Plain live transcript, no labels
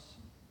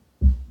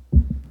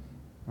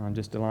I'm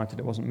just delighted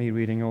it wasn't me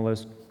reading all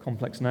those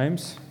complex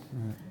names.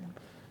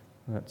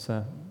 But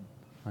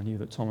I knew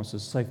that Thomas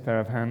was a safe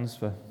pair of hands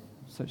for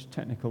such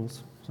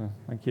technicals, so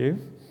thank you.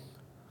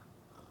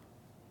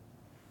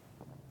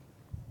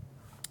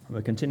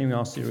 We're continuing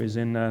our series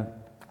in the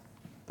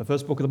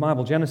first book of the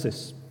Bible,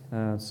 Genesis.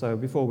 So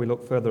before we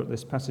look further at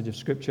this passage of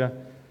Scripture,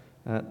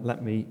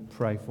 let me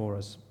pray for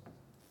us.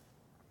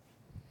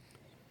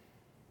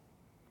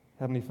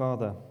 Heavenly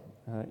Father,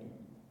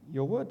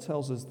 your word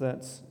tells us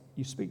that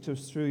you speak to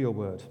us through your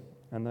word,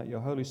 and that your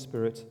Holy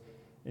Spirit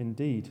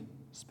indeed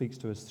speaks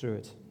to us through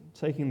it,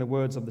 taking the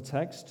words of the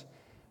text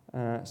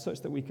such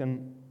that we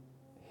can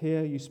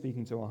hear you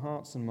speaking to our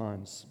hearts and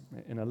minds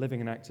in a living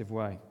and active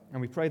way.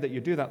 And we pray that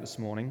you do that this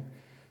morning,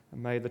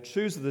 and may the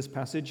truths of this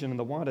passage and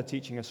the wider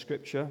teaching of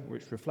Scripture,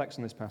 which reflects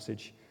on this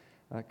passage,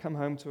 come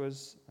home to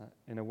us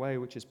in a way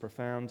which is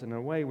profound, in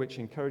a way which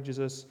encourages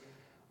us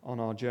on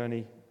our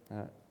journey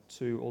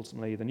to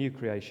ultimately the new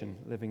creation,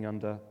 living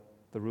under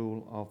the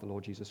rule of the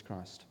Lord Jesus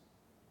Christ.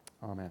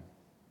 Amen.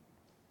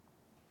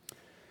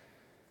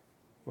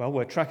 Well,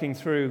 we're tracking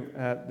through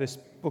this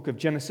book of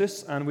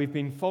Genesis, and we've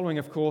been following,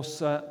 of course,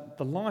 the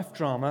life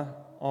drama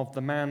of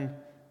the man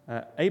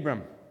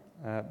Abram,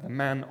 the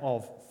man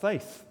of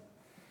faith.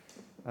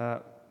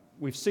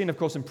 We've seen, of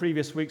course, in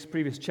previous weeks,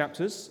 previous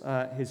chapters,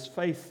 his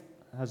faith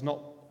has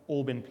not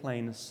all been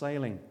plain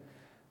sailing.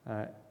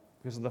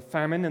 Because of the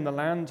famine in the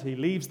land, he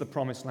leaves the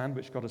promised land,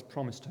 which God has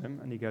promised to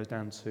him, and he goes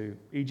down to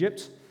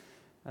Egypt,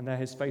 and there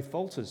his faith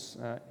falters.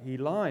 He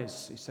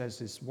lies. He says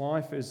his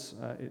wife is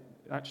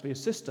actually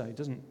his sister.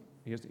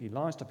 He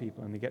lies to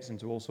people, and he gets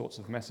into all sorts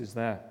of messes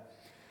there.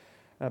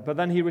 But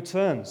then he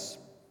returns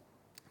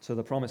to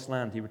the promised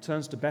land. He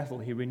returns to Bethel.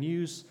 He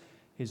renews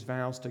his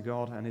vows to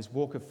God and his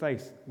walk of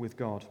faith with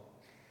God.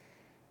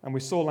 And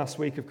we saw last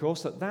week, of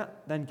course,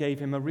 that then gave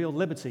him a real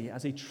liberty.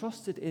 As he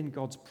trusted in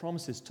God's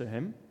promises to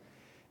him,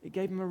 it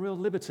gave him a real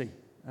liberty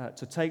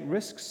to take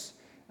risks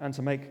and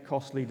to make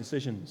costly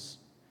decisions.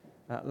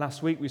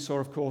 Last week we saw,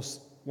 of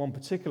course, one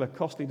particular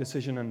costly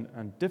decision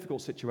and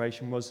difficult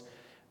situation was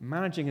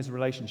managing his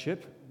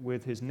relationship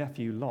with his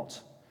nephew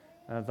Lot.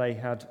 They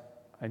had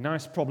a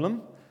nice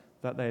problem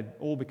that they'd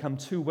all become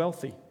too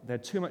wealthy. They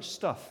had too much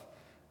stuff,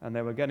 and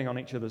they were getting on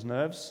each other's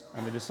nerves,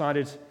 and they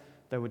decided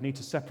they would need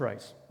to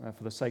separate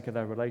for the sake of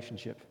their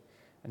relationship.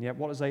 And yet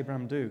what does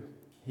Abraham do?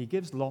 He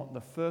gives Lot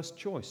the first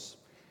choice.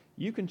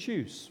 You can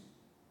choose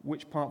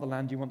which part of the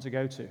land you want to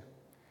go to.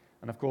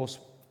 And of course,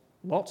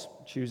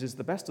 Lot chooses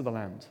the best of the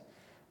land.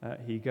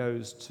 He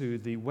goes to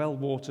the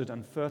well-watered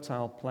and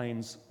fertile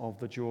plains of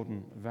the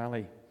Jordan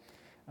Valley,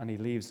 and he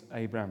leaves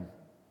Abram.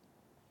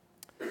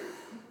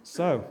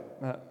 So,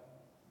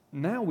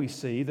 now we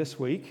see this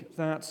week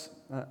that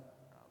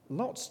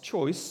Lot's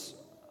choice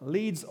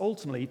leads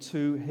ultimately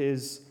to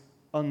his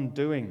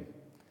undoing.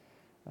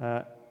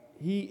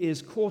 He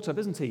is caught up,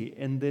 isn't he,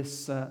 in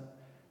this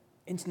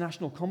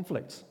international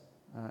conflict,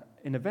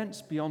 in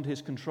events beyond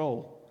his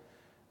control.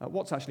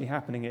 What's actually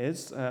happening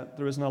is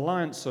there is an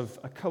alliance of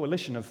a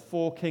coalition of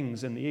 4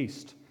 kings in the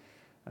east.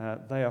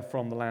 They are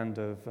from the land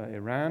of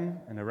Iran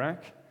and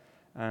Iraq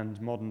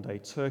and modern-day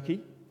Turkey.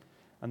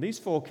 And these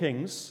 4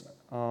 kings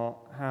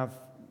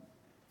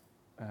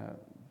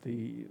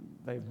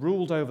they've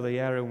ruled over the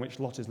area in which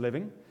Lot is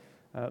living.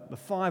 The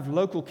 5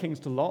 local kings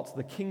to Lot,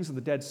 the kings of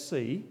the Dead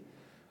Sea,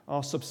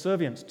 are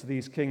subservient to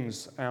these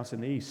kings out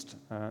in the east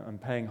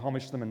and paying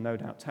homage to them and no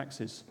doubt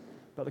taxes.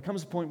 But there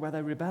comes a point where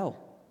they rebel.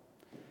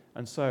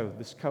 And so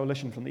this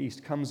coalition from the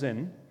east comes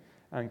in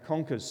and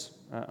conquers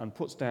and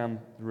puts down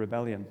the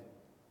rebellion.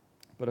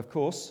 But of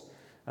course,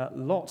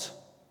 Lot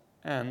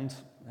and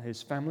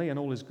his family and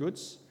all his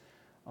goods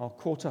are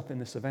caught up in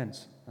this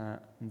event. And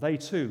they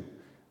too,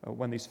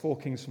 when these 4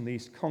 kings from the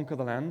east conquer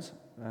the land,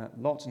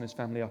 Lot and his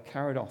family are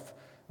carried off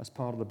as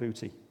part of the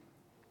booty.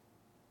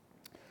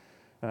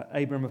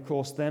 Abram, of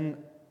course, then,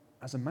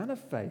 as a man of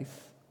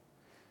faith,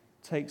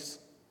 takes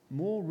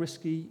more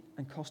risky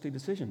and costly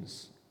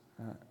decisions.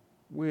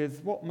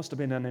 With what must have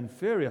been an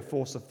inferior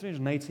force of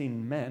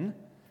 318 men,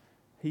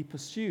 he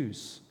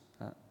pursues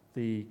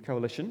the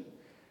coalition.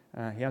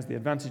 He has the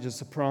advantage of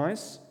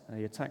surprise.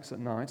 He attacks at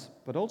night.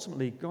 But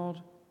ultimately, God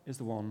is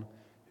the one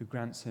who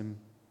grants him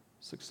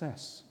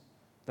success.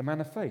 The man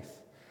of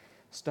faith,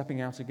 stepping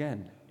out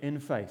again in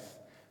faith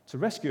to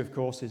rescue, of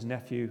course, his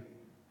nephew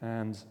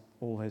and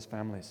all his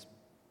families.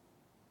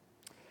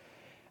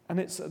 And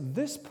it's at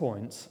this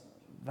point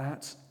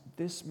that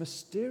this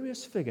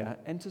mysterious figure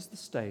enters the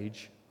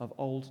stage of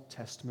Old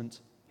Testament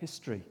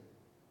history,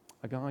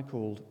 a guy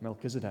called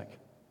Melchizedek.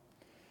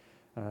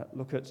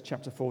 Look at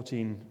chapter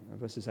 14,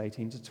 verses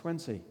 18 to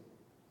 20.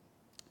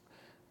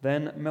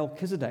 Then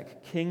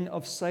Melchizedek, king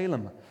of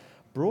Salem,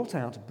 brought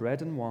out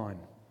bread and wine.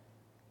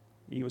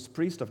 He was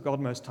priest of God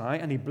Most High,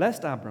 and he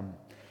blessed Abram,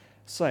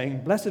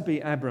 saying, "Blessed be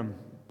Abram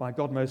by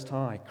God Most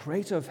High,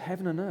 creator of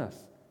heaven and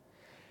earth.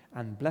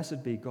 And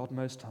blessed be God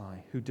Most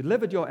High, who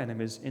delivered your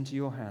enemies into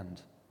your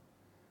hand."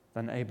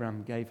 Then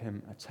Abram gave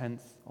him 1/10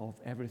 of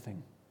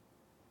everything.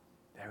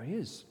 There he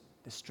is,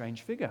 this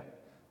strange figure,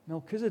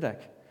 Melchizedek.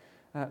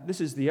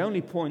 This is the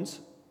only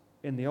point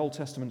in the Old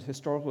Testament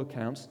historical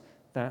account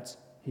that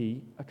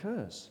he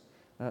occurs.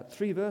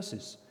 3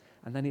 verses,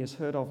 and then he is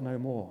heard of no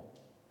more.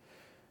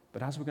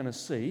 But as we're going to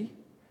see,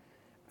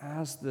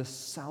 as the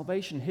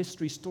salvation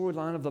history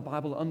storyline of the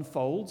Bible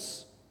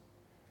unfolds,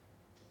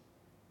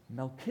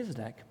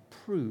 Melchizedek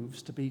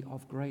proves to be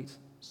of great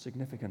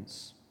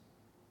significance.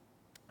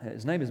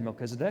 His name is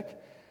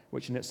Melchizedek,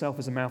 which in itself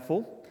is a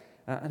mouthful,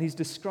 and he's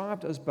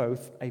described as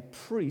both a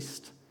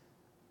priest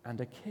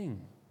and a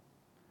king.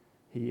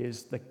 He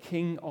is the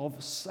king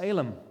of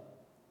Salem,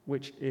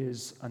 which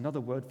is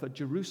another word for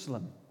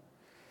Jerusalem.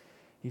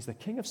 He's the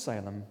king of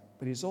Salem,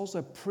 but he's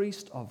also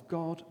priest of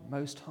God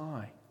Most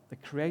High, the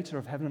creator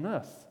of heaven and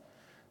earth,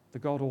 the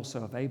God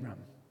also of Abraham.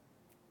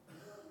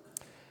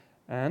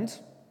 And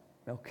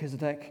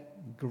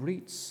Melchizedek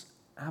greets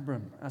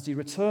Abram as he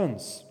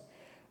returns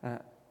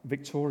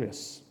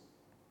victorious.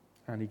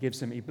 And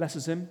he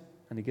blesses him,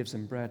 and he gives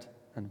him bread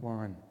and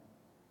wine.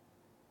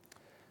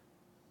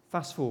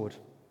 Fast forward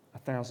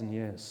 1,000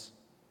 years,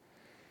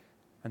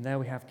 and there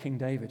we have King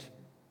David.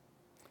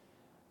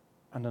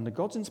 And under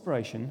God's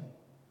inspiration,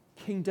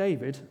 King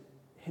David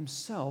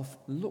himself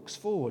looks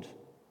forward.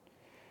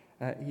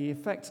 He in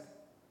effect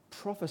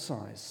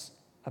prophesies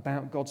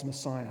about God's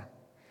Messiah,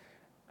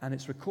 and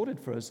it's recorded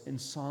for us in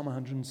Psalm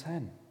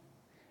 110.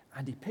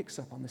 And he picks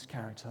up on this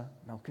character,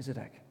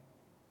 Melchizedek.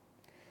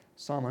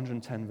 Psalm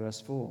 110,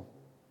 verse 4.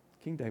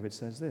 King David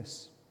says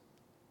this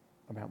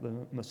about the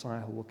Messiah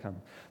who will come.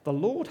 The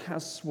Lord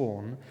has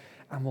sworn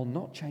and will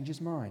not change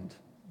his mind.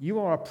 You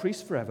are a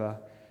priest forever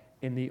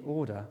in the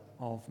order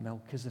of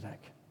Melchizedek.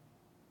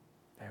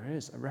 There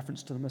is a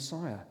reference to the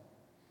Messiah.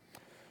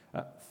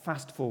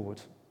 Fast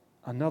forward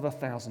another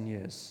 1,000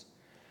 years,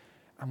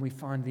 and we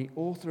find the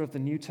author of the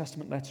New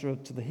Testament letter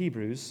to the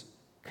Hebrews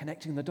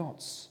connecting the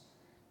dots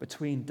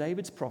between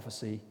David's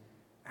prophecy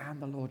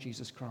and the Lord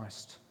Jesus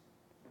Christ.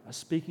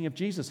 Speaking of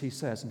Jesus, he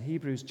says in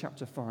Hebrews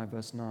chapter 5,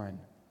 verse 9,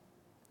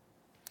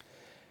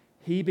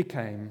 he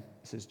became,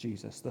 this is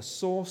Jesus, the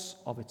source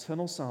of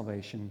eternal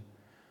salvation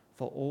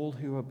for all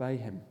who obey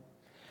him,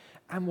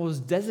 and was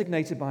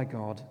designated by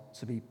God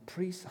to be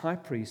high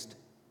priest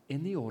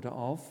in the order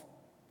of,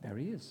 there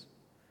he is,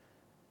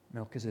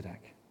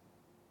 Melchizedek.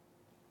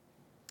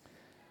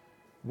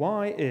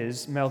 Why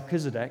is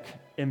Melchizedek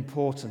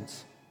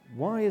important?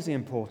 Why is he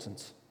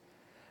important?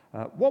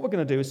 What we're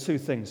going to do is 2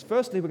 things.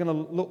 Firstly, we're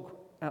going to look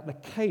at the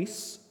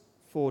case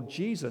for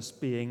Jesus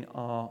being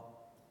our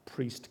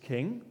priest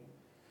king.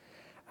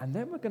 And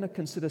then we're going to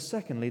consider,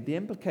 secondly, the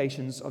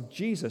implications of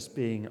Jesus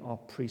being our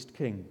priest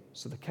king.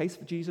 So the case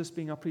for Jesus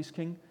being our priest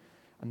king,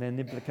 and then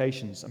the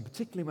implications. And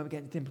particularly when we get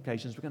into the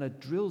implications, we're going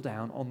to drill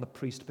down on the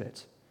priest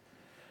bit.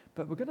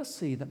 But we're going to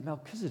see that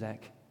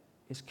Melchizedek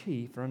is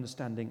key for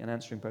understanding and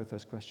answering both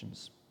those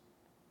questions.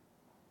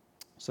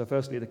 So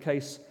firstly, the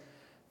case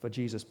for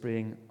Jesus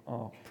being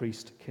our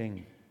priest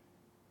king.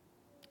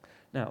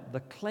 Now, the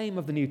claim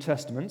of the New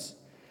Testament,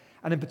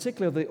 and in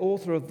particular the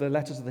author of the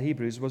letters of the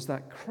Hebrews, was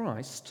that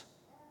Christ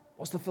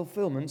was the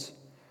fulfillment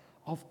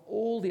of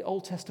all the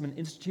Old Testament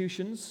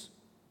institutions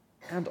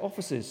and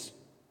offices.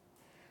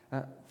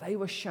 They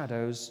were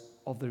shadows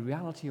of the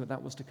reality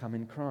that was to come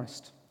in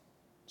Christ.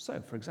 So,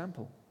 for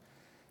example,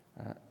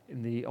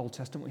 in the Old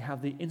Testament we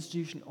have the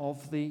institution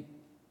of the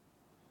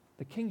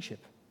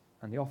kingship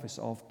and the office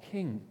of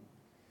king.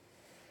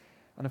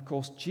 And of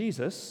course,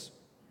 Jesus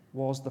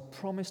was the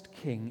promised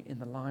king in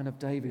the line of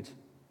David.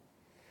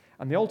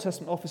 And the Old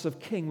Testament office of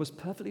king was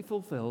perfectly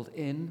fulfilled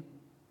in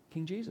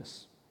King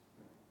Jesus.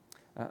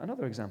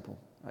 Another example,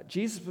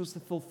 Jesus was the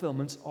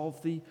fulfillment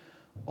of the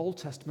Old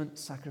Testament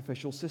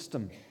sacrificial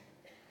system.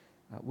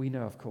 We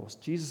know, of course,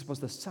 Jesus was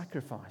the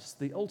sacrifice,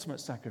 the ultimate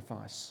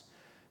sacrifice,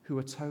 who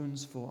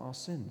atones for our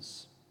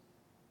sins.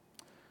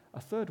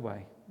 A third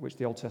way, which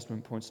the Old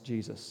Testament points to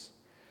Jesus,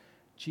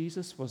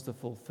 Jesus was the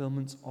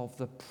fulfillment of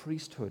the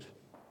priesthood.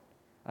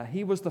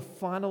 He was the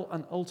final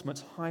and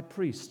ultimate high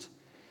priest,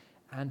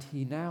 and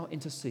he now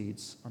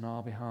intercedes on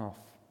our behalf.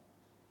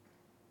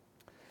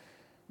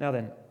 Now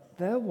then,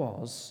 there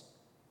was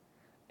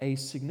a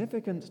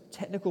significant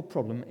technical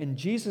problem in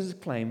Jesus'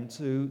 claim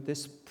to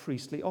this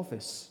priestly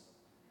office.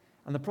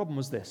 And the problem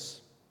was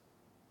this: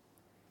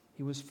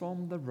 he was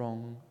from the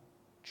wrong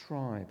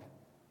tribe.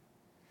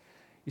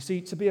 You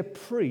see, to be a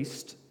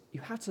priest,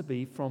 you had to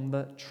be from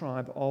the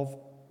tribe of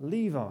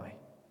Levi.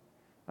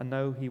 And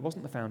no, he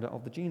wasn't the founder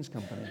of the Jeans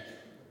Company.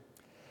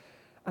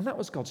 And that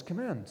was God's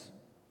command,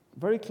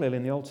 very clearly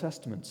in the Old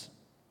Testament.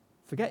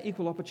 Forget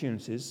equal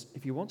opportunities.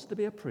 If you wanted to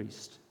be a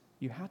priest,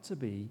 you had to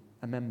be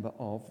a member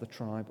of the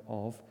tribe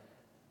of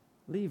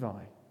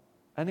Levi.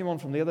 Anyone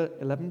from the other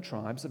 11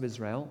 tribes of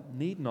Israel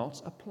need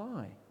not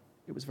apply.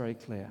 It was very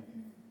clear.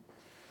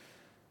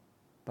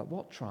 But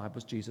what tribe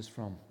was Jesus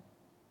from?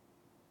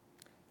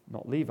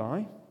 Not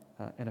Levi.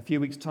 In a few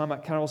weeks' time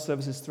at carol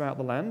services throughout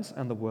the land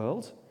and the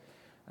world,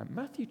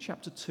 Matthew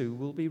chapter 2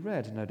 will be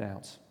read, no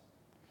doubt.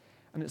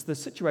 And it's the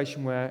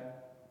situation where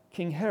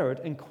King Herod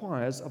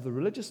inquires of the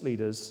religious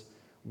leaders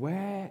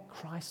where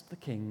Christ the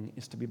King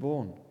is to be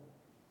born.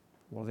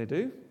 What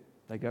do?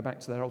 They go back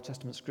to their Old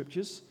Testament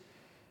scriptures,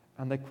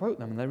 And they quote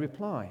them and they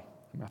reply.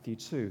 Matthew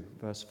 2,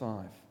 verse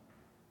 5.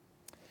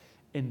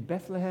 In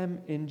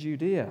Bethlehem in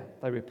Judea,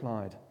 they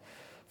replied,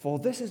 for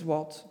this is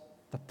what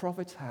the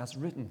prophet has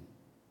written.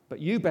 But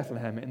you,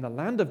 Bethlehem, in the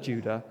land of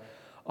Judah,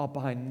 are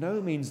by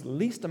no means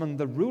least among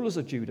the rulers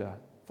of Judah,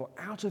 for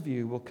out of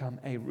you will come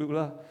a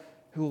ruler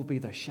who will be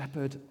the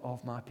shepherd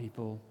of my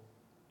people,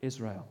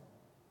 Israel.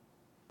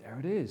 There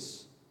it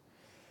is.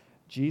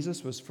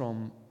 Jesus was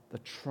from the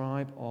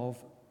tribe of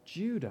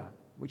Judah,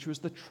 which was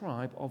the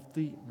tribe of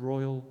the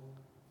royal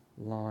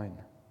line.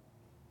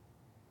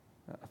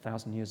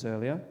 1,000 years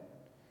earlier,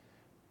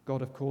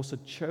 God, of course,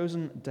 had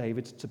chosen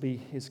David to be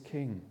his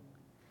king.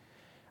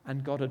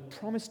 And God had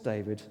promised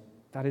David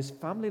that his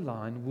family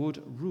line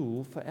would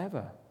rule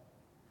forever.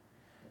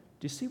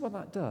 Do you see what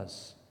that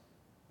does?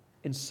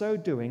 In so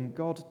doing,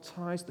 God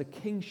ties the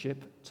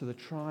kingship to the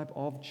tribe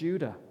of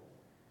Judah.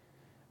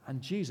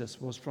 And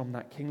Jesus was from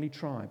that kingly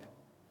tribe.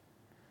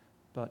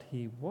 But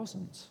he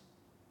wasn't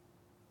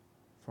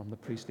from the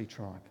priestly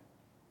tribe.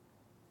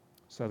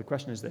 So the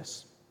question is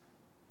this: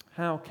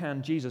 how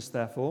can Jesus,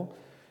 therefore,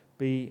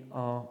 be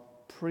our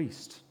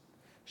priest?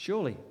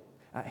 Surely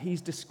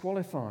he's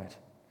disqualified.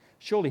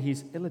 Surely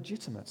he's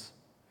illegitimate.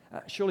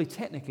 Surely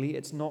technically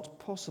it's not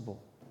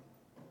possible.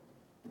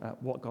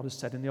 What God has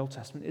said in the Old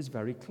Testament is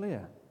very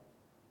clear.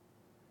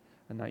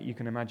 And now you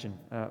can imagine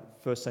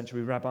first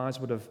century rabbis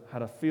would have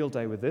had a field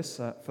day with this.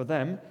 For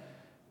them,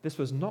 this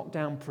was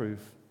knockdown proof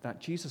that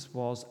Jesus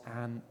was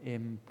an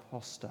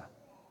imposter.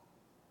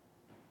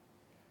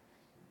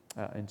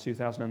 In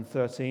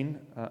 2013,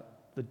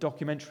 the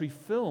documentary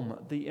film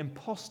The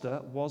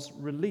Imposter was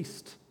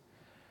released.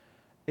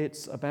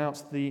 It's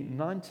about the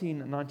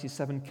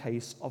 1997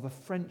 case of a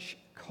French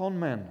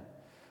conman,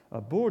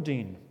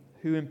 Bourdin,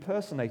 who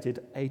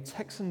impersonated a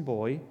Texan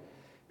boy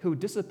who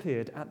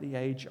disappeared at the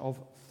age of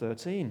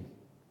 13.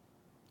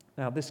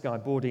 Now, this guy,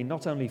 Bourdin,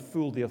 not only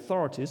fooled the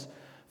authorities,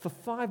 for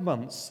 5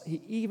 months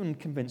he even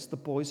convinced the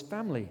boy's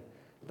family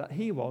that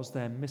he was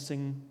their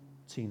missing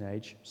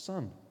teenage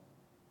son.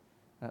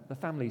 The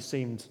family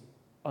seemed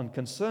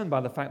unconcerned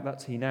by the fact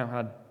that he now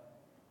had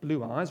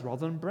blue eyes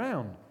rather than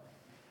brown,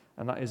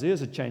 and that his ears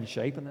had changed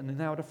shape and then he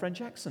now had a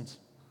French accent.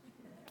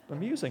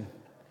 Amusing.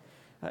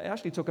 It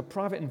actually took a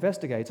private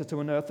investigator to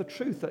unearth the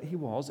truth that he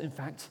was, in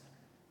fact,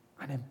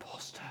 an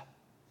imposter.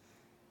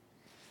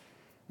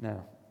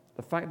 Now,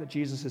 the fact that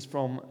Jesus is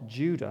from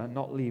Judah,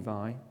 not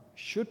Levi,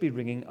 should be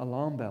ringing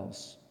alarm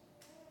bells.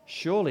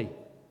 Surely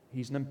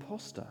he's an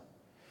imposter.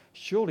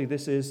 Surely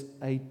this is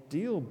a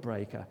deal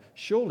breaker.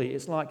 Surely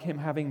it's like him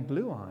having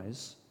blue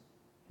eyes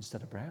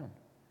instead of brown.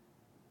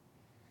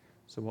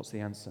 So what's the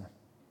answer?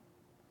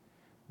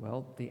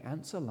 Well, the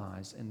answer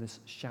lies in this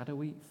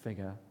shadowy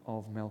figure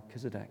of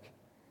Melchizedek.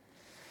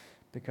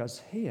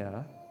 Because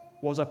here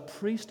was a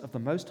priest of the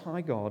Most High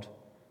God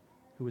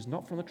who was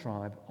not from the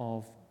tribe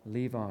of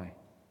Levi.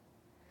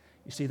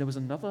 You see, there was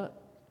another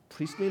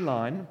priestly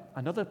line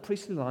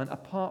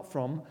apart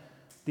from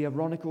the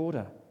Aaronic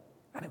order,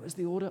 and it was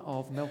the order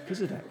of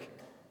Melchizedek.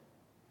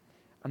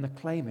 And the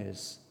claim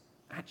is,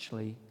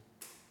 actually,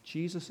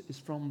 Jesus is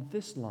from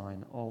this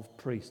line of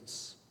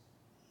priests.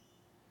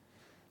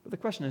 But the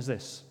question is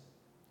this: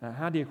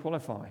 how do you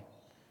qualify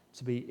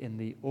to be in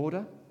the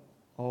order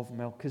of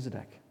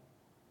Melchizedek?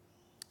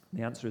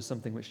 The answer is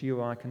something which you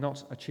or I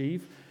cannot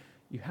achieve.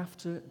 You have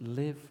to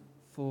live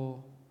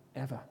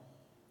forever.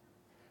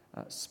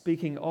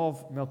 Speaking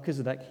of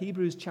Melchizedek,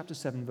 Hebrews chapter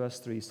 7, verse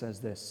 3 says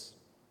this: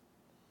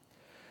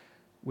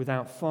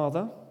 without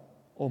father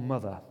or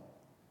mother,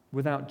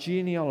 without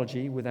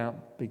genealogy,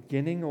 without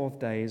beginning of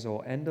days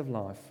or end of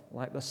life,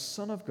 like the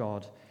Son of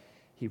God,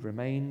 he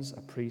remains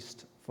a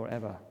priest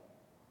forever.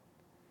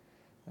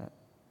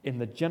 In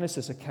the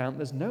Genesis account,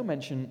 there's no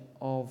mention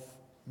of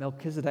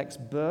Melchizedek's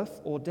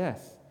birth or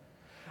death.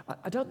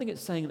 I don't think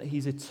it's saying that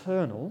he's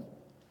eternal,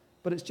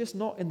 but it's just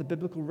not in the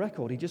biblical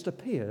record. He just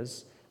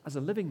appears as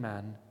a living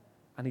man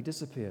and he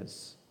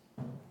disappears.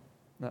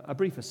 Now, a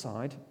brief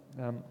aside,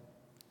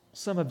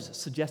 some have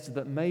suggested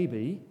that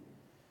maybe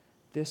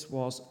this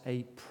was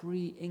a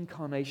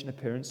pre-incarnation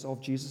appearance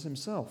of Jesus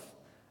himself,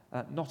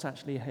 not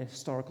actually a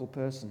historical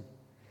person.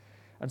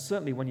 And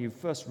certainly when you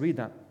first read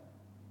that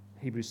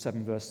Hebrews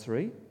 7 verse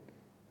 3,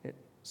 it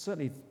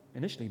certainly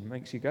initially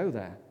makes you go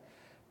there.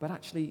 But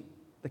actually,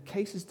 the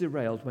case is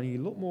derailed when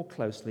you look more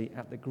closely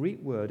at the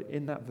Greek word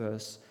in that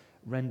verse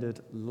rendered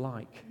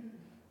like.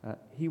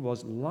 He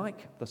was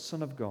like the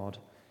Son of God.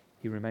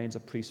 He remains a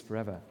priest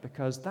forever,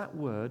 because that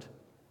word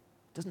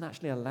doesn't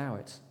actually allow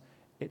it.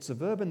 It's a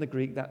verb in the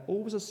Greek that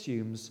always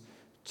assumes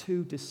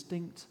two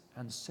distinct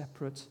and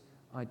separate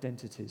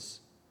identities.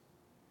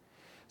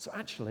 So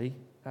actually,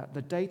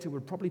 the data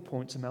would probably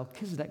point to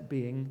Melchizedek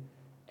being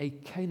a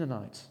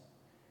Canaanite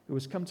who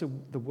has come to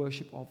the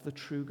worship of the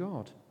true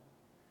God.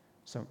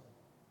 So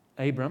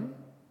Abram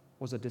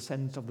was a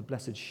descendant of the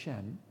blessed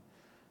Shem.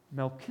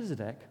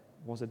 Melchizedek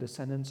was a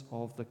descendant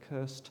of the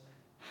cursed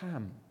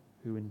Ham,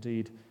 who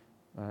indeed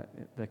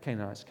the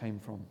Canaanites came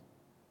from.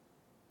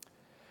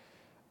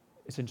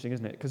 It's interesting,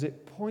 isn't it? Because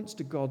it points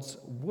to God's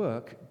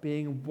work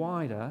being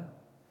wider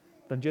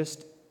than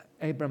just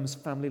Abraham's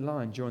family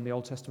line during the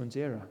Old Testament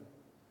era.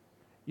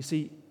 You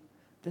see,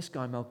 this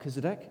guy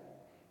Melchizedek,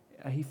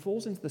 he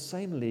falls into the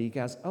same league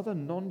as other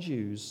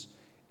non-Jews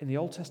in the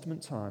Old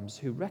Testament times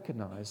who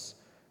recognize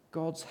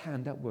God's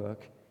hand at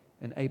work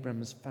in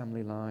Abraham's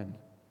family line.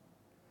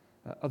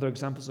 Other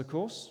examples, of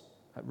course,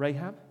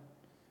 Rahab,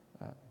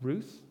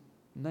 Ruth,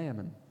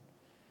 Naaman.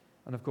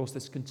 And of course,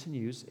 this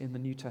continues in the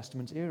New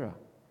Testament era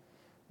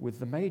with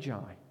the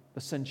Magi,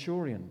 the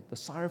centurion, the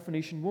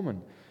Syrophoenician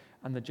woman,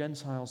 and the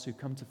Gentiles who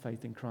come to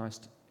faith in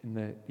Christ in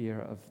the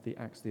era of the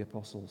Acts of the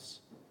Apostles.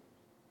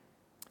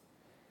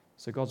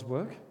 So God's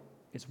work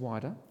is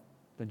wider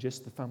than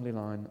just the family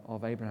line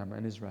of Abraham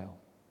and Israel.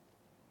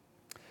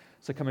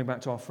 So coming back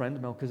to our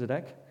friend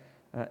Melchizedek,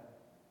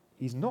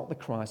 he's not the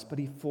Christ, but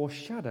he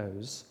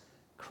foreshadows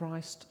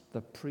Christ,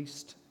 the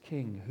priest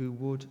king, who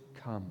would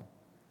come.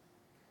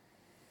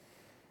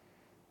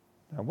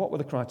 Now, what were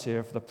the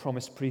criteria for the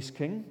promised priest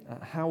king?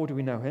 How would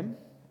we know him?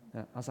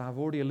 As I've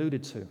already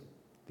alluded to,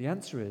 the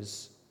answer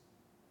is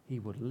he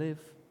would live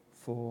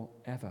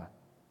forever.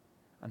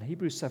 And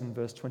Hebrews 7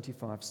 verse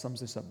 25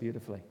 sums this up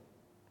beautifully.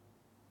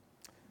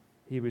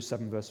 Hebrews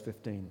 7 verse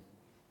 15.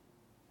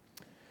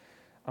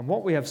 And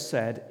what we have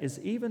said is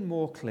even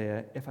more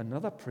clear if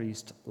another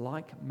priest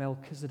like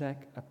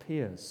Melchizedek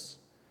appears.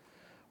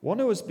 One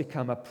who has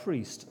become a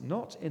priest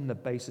not in the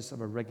basis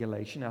of a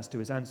regulation as to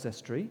his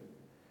ancestry,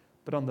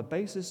 but on the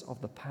basis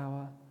of the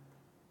power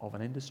of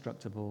an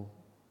indestructible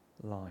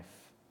life.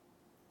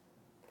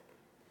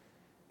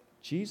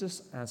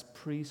 Jesus as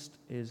priest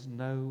is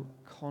no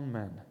con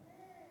man.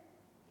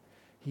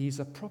 He's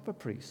a proper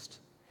priest.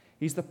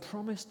 He's the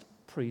promised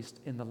priest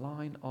in the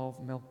line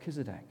of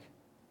Melchizedek.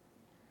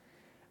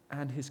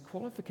 And his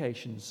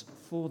qualifications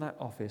for that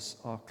office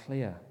are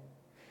clear.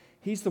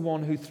 He's the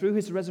one who, through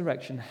his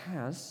resurrection,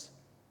 has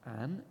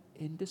an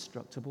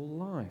indestructible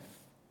life.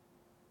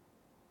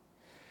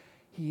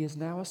 He is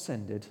now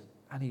ascended,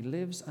 and he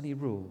lives and he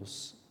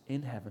rules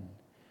in heaven.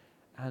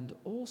 And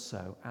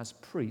also, as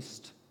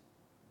priest,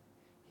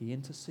 he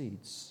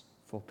intercedes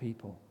for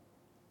people.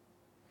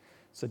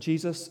 So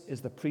Jesus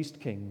is the priest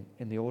king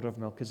in the order of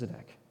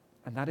Melchizedek,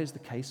 and that is the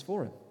case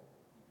for him.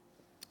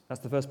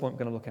 That's the first point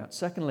we're going to look at.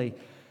 Secondly,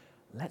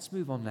 let's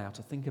move on now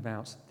to think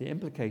about the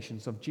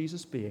implications of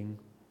Jesus being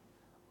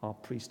our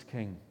priest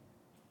king.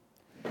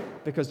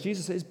 Because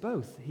Jesus is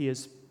both. He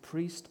is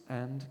priest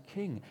and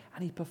king,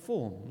 and he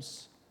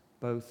performs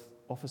both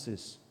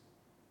offices.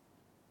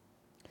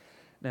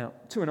 Now,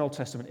 to an Old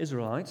Testament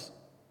Israelite,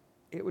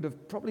 it would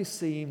have probably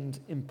seemed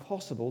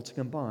impossible to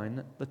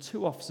combine the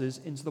two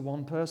offices into the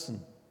one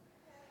person.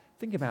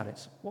 Think about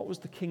it. What was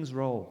the king's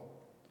role?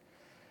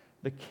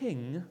 The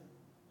king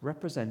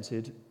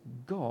represented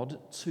God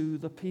to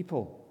the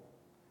people.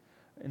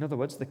 In other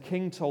words, the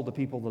king told the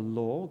people the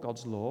law,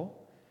 God's law,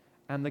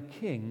 and the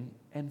king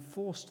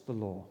enforced the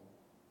law.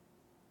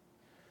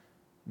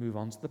 Move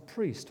on to the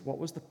priest. What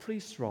was the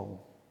priest's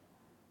role?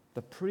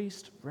 The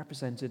priest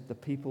represented the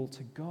people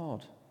to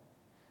God.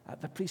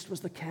 The priest was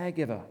the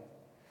caregiver.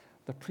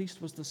 The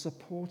priest was the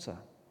supporter.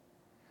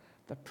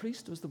 The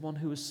priest was the one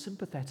who was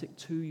sympathetic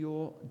to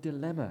your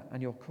dilemma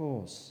and your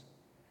cause.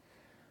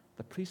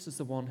 The priest is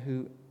the one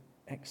who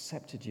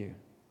accepted you,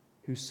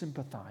 who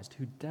sympathized,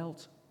 who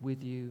dealt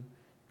with you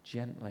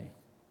gently.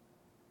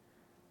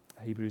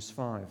 Hebrews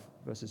 5,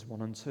 verses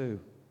 1 and 2.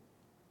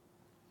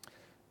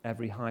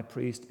 Every high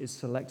priest is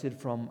selected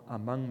from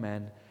among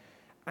men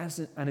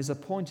and is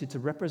appointed to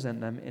represent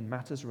them in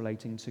matters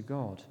relating to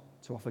God,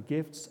 to offer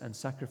gifts and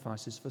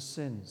sacrifices for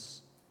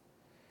sins.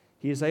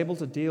 He is able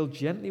to deal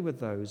gently with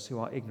those who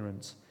are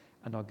ignorant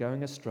and are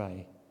going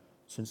astray,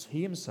 since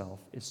he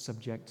himself is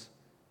subject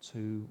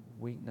to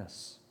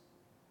weakness.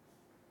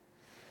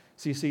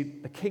 So you see,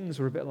 the kings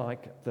were a bit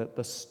like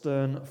the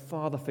stern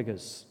father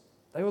figures.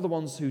 They were the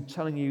ones who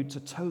telling you to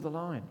toe the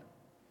line.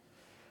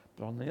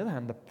 But on the other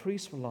hand, the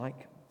priests were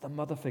like the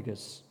mother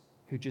figures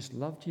who just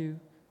loved you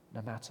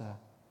no matter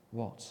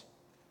what.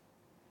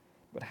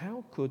 But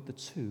how could the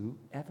two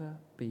ever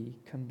be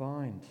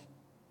combined?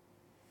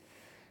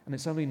 And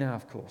it's only now,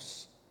 of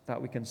course,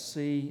 that we can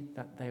see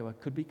that they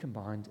could be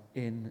combined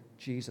in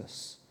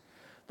Jesus,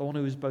 the one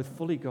who is both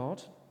fully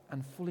God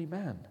and fully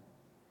man.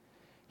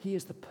 He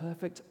is the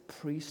perfect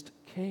priest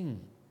king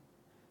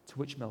to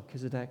which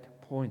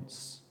Melchizedek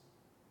points.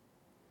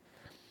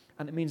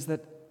 And it means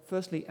that,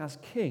 firstly, as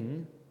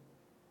king,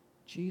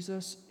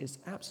 Jesus is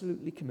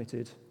absolutely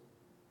committed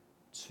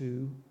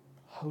to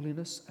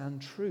holiness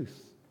and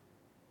truth.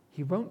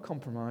 He won't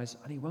compromise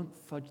and he won't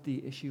fudge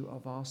the issue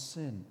of our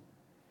sin.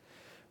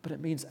 But it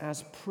means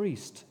as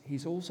priest,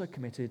 he's also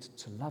committed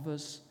to love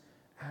us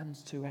and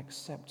to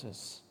accept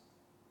us.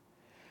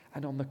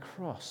 And on the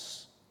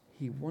cross,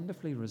 he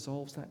wonderfully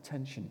resolves that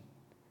tension.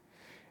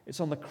 It's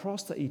on the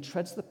cross that he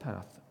treads the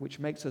path which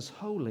makes us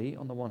holy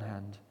on the one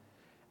hand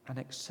and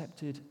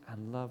accepted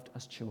and loved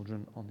as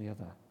children on the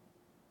other.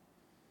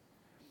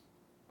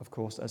 Of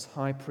course, as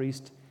high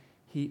priest,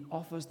 he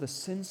offers the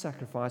sin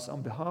sacrifice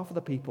on behalf of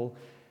the people,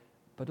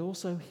 but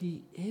also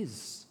he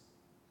is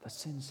the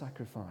sin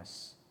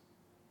sacrifice.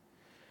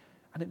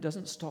 And And it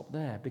doesn't stop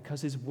there, because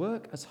his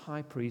work as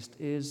high priest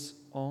is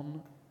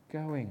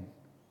ongoing.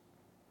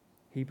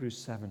 Hebrews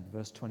 7,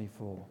 verse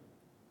 24.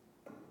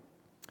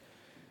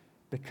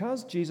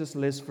 Because Jesus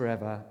lives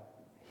forever,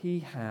 he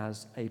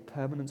has a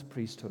permanent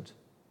priesthood.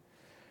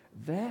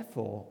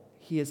 Therefore,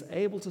 he is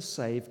able to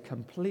save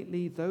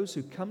completely those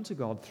who come to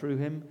God through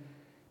him,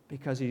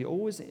 because he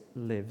always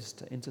lives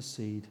to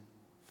intercede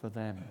for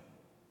them.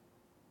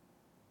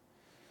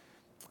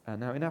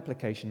 Now, in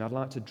application, I'd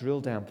like to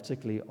drill down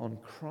particularly on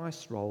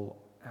Christ's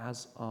role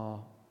as our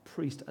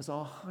priest, as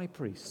our high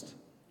priest.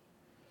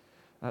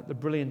 The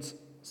brilliant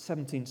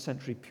 17th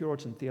century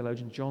Puritan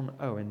theologian John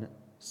Owen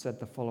said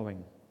the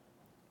following: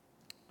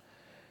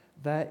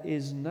 "There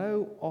is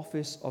no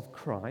office of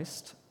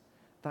Christ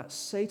that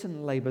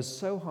Satan labors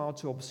so hard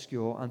to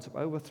obscure and to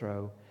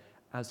overthrow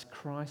as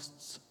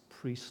Christ's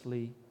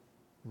priestly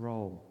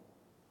role."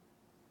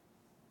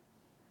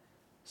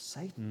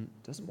 Satan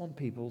doesn't want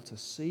people to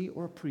see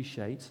or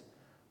appreciate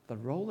the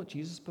role that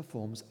Jesus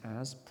performs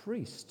as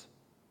priest.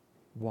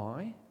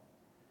 Why?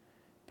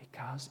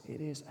 Because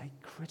it is a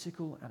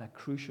critical and a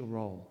crucial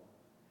role.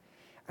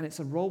 And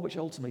it's a role which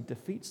ultimately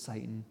defeats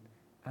Satan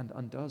and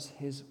undoes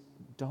his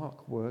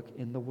dark work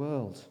in the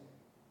world.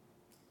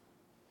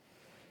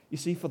 You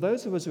see, for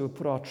those of us who have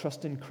put our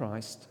trust in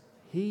Christ,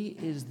 he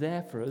is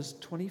there for us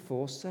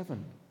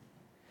 24/7.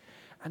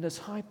 And as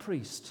high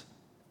priest,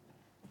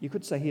 you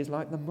could say he is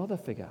like the mother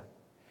figure.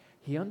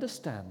 He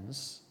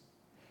understands,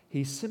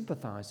 he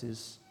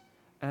sympathizes,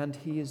 and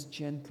he is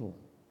gentle.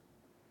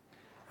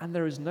 And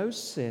there is no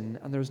sin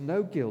and there is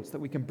no guilt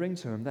that we can bring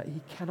to him that he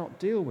cannot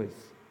deal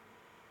with.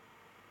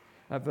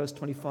 Verse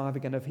 25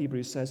 again of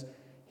Hebrews says,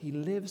 he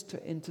lives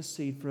to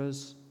intercede for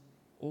us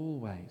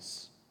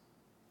always.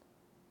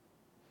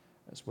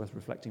 It's worth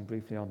reflecting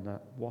briefly on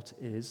what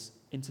is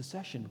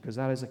intercession, because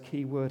that is a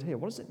key word here.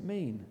 What does it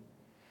mean?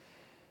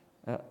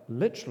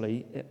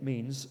 Literally, it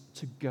means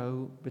to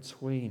go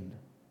between.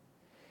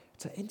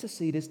 To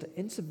intercede is to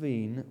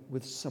intervene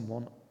with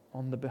someone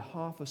on the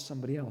behalf of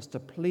somebody else, to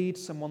plead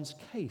someone's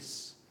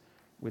case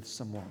with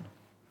someone.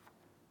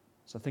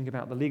 So think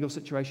about the legal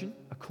situation,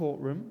 a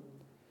courtroom.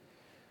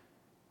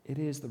 It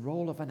is the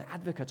role of an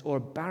advocate or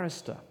a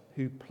barrister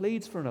who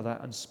pleads for another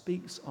and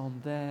speaks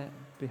on their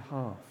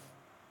behalf.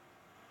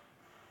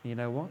 You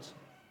know what?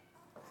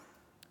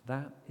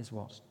 That is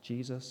what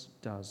Jesus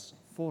does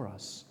for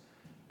us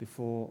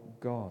before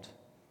God.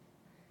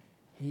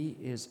 He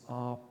is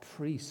our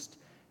priest.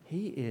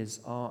 He is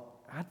our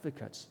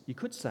advocate. You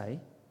could say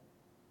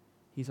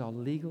he's our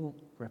legal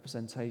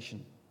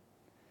representation.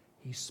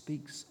 He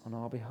speaks on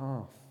our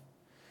behalf.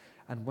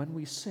 And when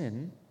we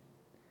sin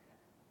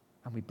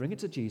and we bring it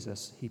to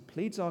Jesus, he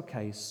pleads our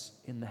case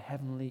in the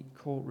heavenly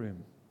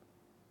courtroom.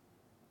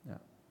 Now,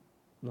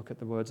 look at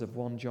the words of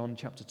 1 John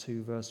chapter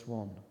 2, verse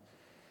 1,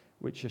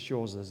 which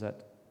assures us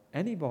that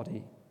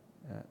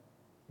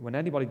when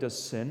anybody does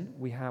sin,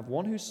 we have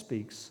one who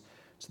speaks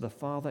to the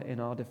Father in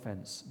our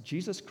defense,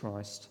 Jesus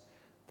Christ,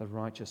 the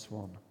righteous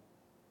one.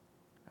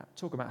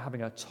 Talk about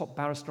having a top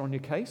barrister on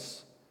your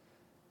case.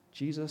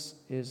 Jesus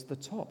is the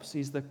tops.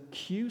 He's the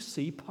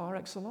QC par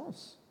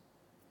excellence.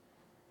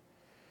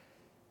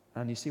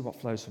 And you see what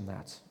flows from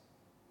that.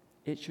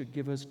 It should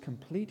give us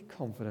complete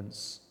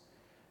confidence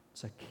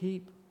to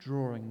keep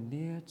drawing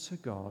near to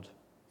God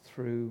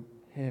through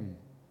him,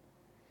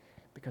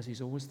 because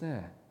he's always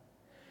there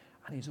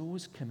and he's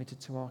always committed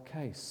to our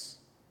case.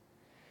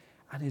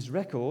 And his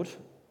record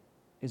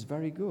is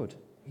very good.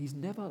 He's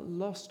never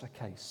lost a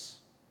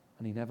case,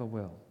 and he never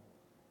will.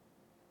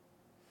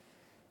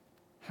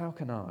 How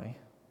can I,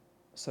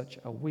 such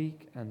a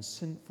weak and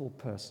sinful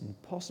person,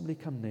 possibly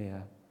come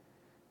near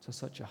to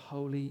such a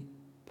holy,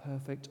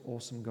 perfect,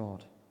 awesome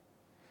God?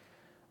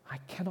 I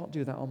cannot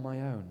do that on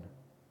my own,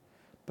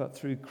 but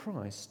through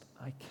Christ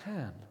I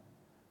can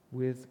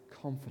with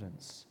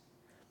confidence,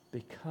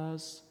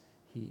 because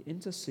he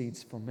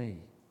intercedes for me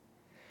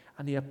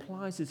and he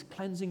applies his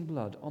cleansing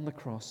blood on the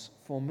cross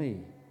for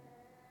me.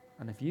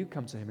 And if you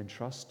come to him in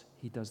trust,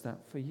 he does that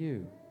for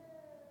you.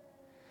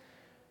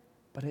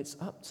 But it's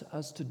up to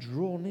us to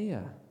draw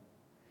near.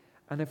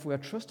 And if we're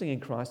trusting in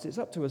Christ, it's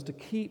up to us to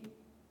keep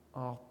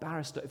our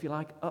barrister, if you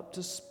like, up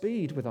to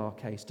speed with our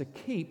case, to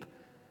keep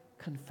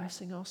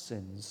confessing our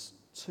sins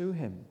to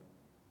him.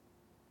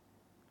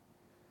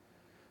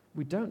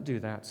 We don't do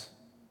that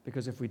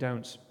because if we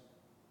don't,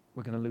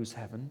 we're going to lose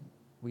heaven.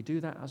 We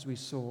do that, as we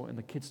saw in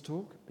the kids'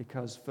 talk,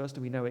 because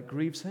firstly we know it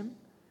grieves him,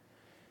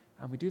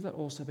 and we do that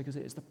also because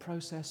it is the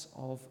process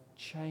of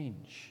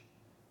change,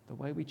 the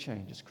way we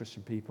change as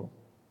Christian people.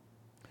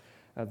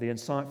 The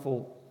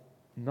insightful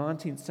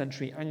 19th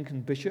century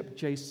Anglican bishop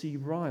J.C.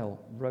 Ryle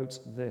wrote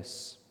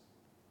this: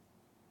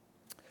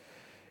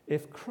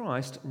 "If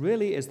Christ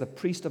really is the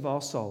priest of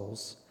our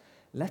souls,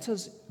 let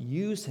us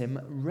use him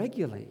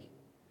regularly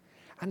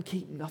and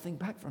keep nothing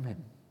back from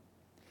him.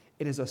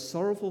 It is a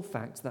sorrowful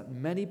fact that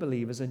many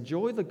believers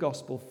enjoy the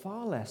gospel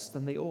far less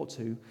than they ought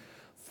to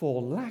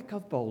for lack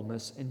of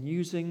boldness in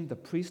using the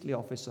priestly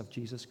office of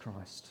Jesus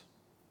Christ.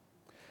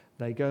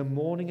 They go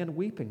mourning and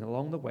weeping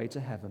along the way to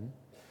heaven,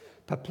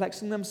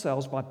 perplexing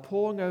themselves by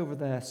poring over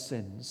their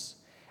sins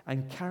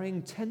and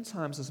carrying 10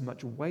 times as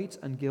much weight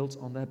and guilt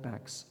on their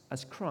backs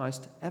as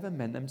Christ ever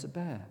meant them to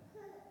bear.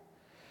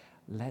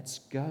 Let's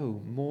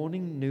go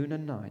morning, noon,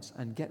 and night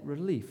and get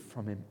relief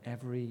from him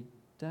every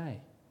day.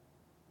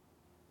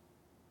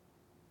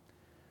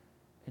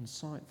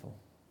 Insightful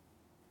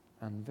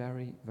and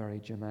very, very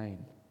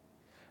germane.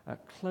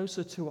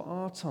 Closer to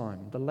our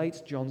time, the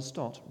late John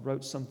Stott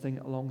wrote something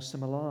along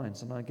similar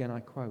lines, and again I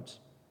quote,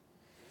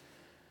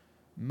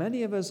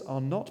 "Many of us are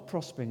not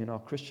prospering in our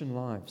Christian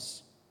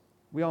lives.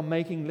 We are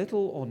making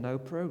little or no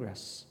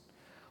progress.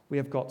 We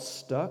have got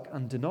stuck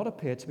and do not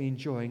appear to be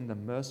enjoying the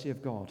mercy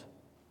of God.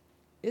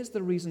 Is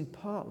the reason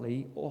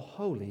partly or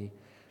wholly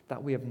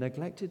that we have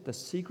neglected the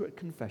secret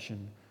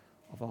confession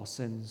of our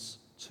sins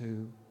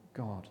to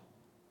God?"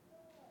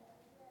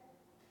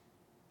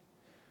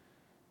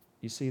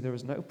 You see, there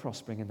is no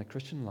prospering in the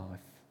Christian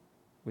life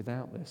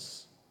without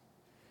this.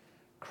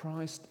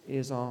 Christ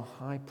is our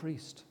high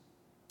priest.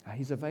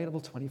 He's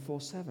available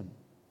 24/7.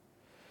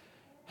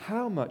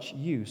 How much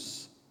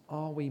use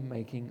are we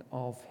making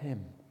of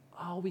him?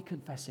 Are we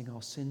confessing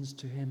our sins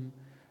to him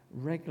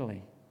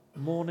regularly,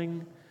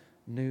 morning,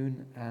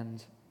 noon,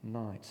 and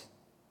night?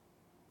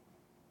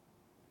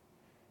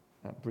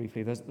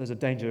 Briefly, there's a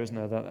danger, isn't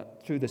there,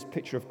 that through this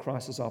picture of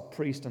Christ as our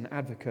priest and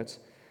advocate,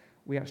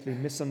 we actually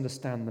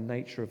misunderstand the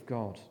nature of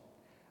God.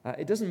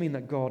 It doesn't mean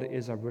that God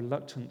is a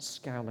reluctant,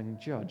 scowling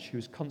judge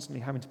who's constantly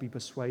having to be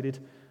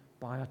persuaded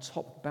by a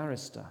top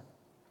barrister.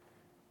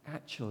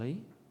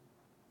 Actually,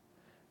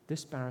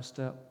 this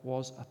barrister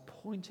was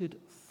appointed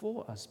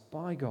for us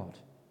by God.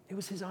 It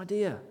was his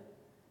idea.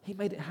 He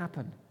made it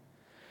happen.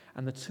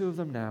 And the two of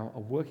them now are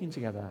working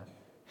together,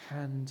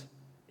 hand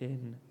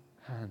in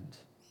hand.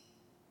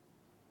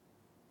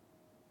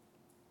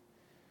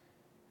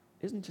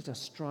 Isn't it a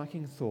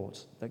striking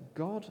thought that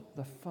God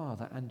the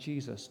Father and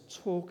Jesus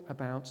talk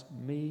about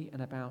me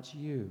and about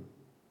you?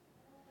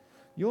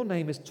 Your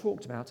name is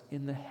talked about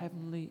in the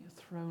heavenly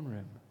throne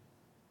room.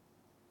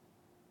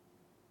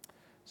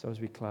 So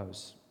as we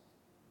close,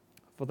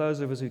 for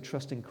those of us who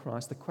trust in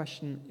Christ, the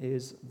question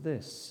is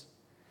this: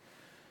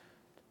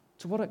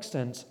 to what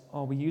extent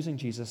are we using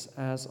Jesus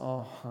as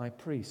our high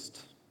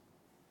priest?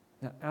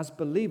 Now, as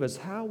believers,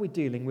 how are we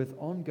dealing with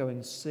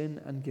ongoing sin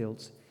and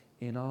guilt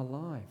in our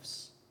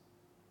lives?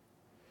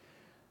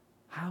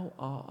 How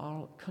are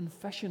our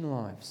confession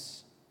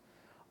lives?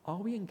 Are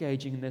we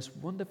engaging in this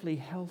wonderfully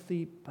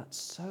healthy but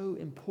so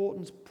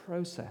important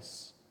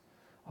process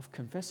of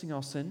confessing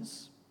our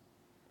sins,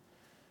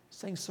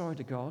 saying sorry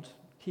to God,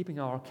 keeping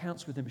our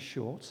accounts with him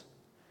short,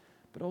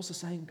 but also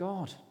saying,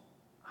 God,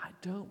 I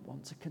don't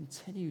want to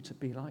continue to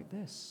be like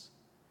this.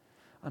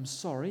 I'm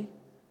sorry,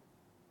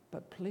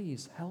 but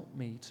please help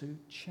me to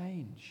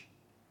change.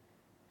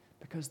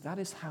 Because that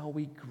is how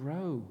we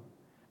grow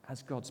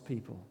as God's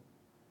people.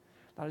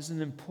 That is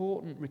an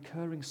important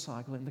recurring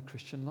cycle in the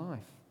Christian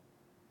life.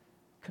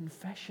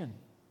 Confession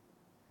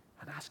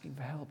and asking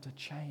for help to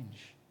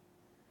change,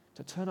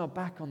 to turn our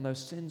back on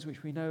those sins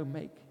which we know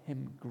make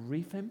him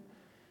grieve him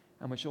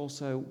and which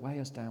also weigh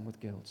us down with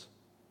guilt.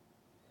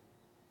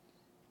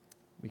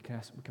 We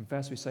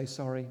confess, we say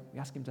sorry, we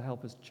ask him to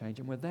help us change,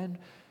 and we're then,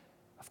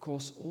 of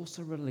course,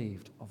 also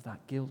relieved of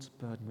that guilt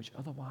burden which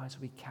otherwise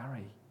we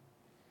carry.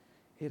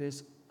 It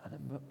is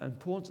an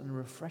important and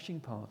refreshing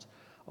part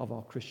of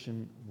our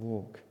Christian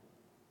walk.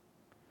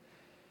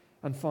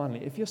 And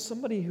finally, if you're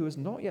somebody who has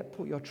not yet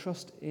put your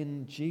trust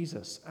in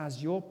Jesus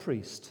as your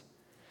priest,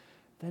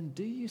 then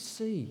do you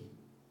see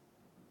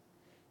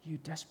you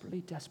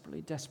desperately,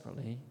 desperately,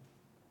 desperately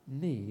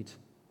need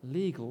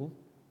legal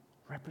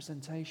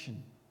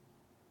representation?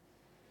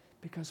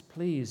 Because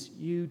please,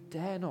 you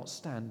dare not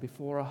stand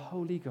before a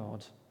holy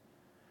God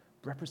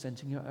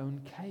representing your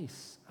own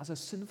case. As a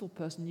sinful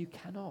person, you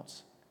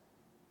cannot.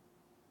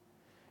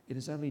 It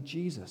is only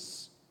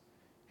Jesus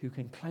who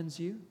can cleanse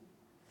you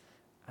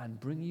and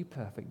bring you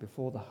perfect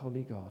before the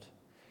holy God.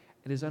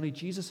 It is only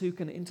Jesus who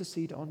can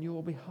intercede on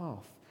your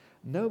behalf.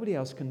 Nobody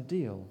else can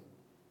deal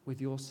with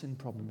your sin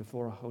problem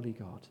before a holy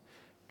God.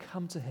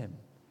 Come to him.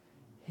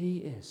 He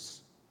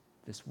is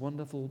this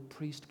wonderful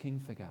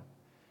priest-king figure,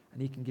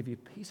 and he can give you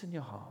peace in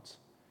your heart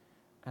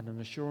and an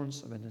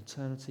assurance of an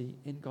eternity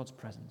in God's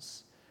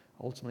presence,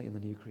 ultimately in the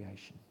new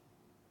creation.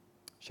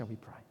 Shall we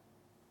pray?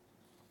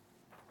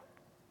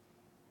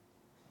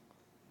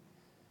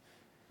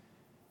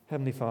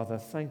 Heavenly Father,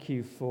 thank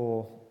you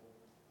for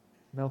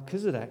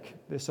Melchizedek,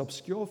 this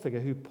obscure figure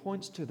who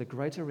points to the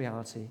greater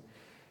reality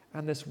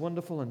and this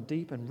wonderful and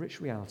deep and rich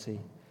reality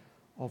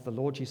of the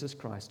Lord Jesus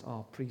Christ,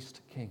 our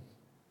priest king.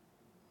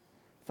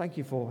 Thank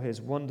you for his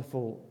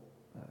wonderful,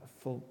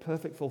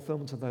 perfect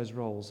fulfillment of those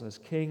roles as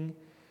king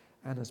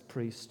and as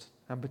priest,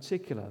 and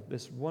particular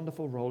this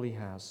wonderful role he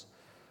has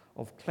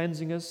of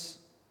cleansing us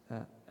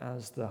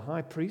as the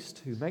high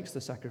priest who makes the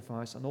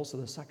sacrifice and also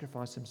the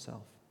sacrifice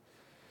himself.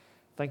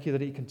 Thank you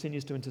that he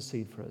continues to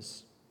intercede for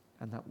us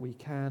and that we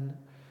can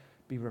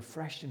be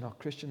refreshed in our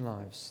Christian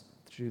lives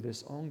through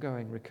this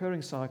ongoing,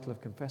 recurring cycle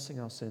of confessing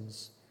our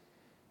sins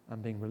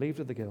and being relieved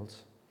of the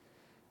guilt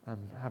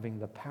and having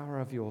the power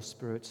of your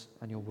Spirit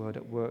and your word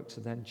at work to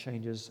then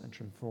change us and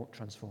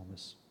transform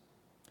us.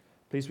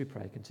 Please, we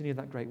pray, continue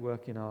that great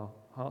work in our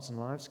hearts and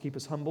lives. Keep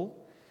us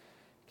humble,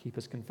 keep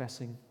us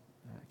confessing,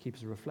 keep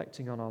us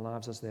reflecting on our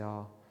lives as they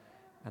are,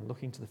 and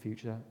looking to the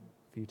future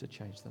for you to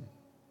change them.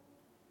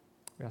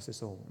 We ask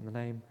this all in the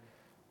name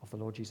of the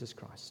Lord Jesus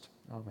Christ.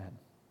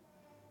 Amen.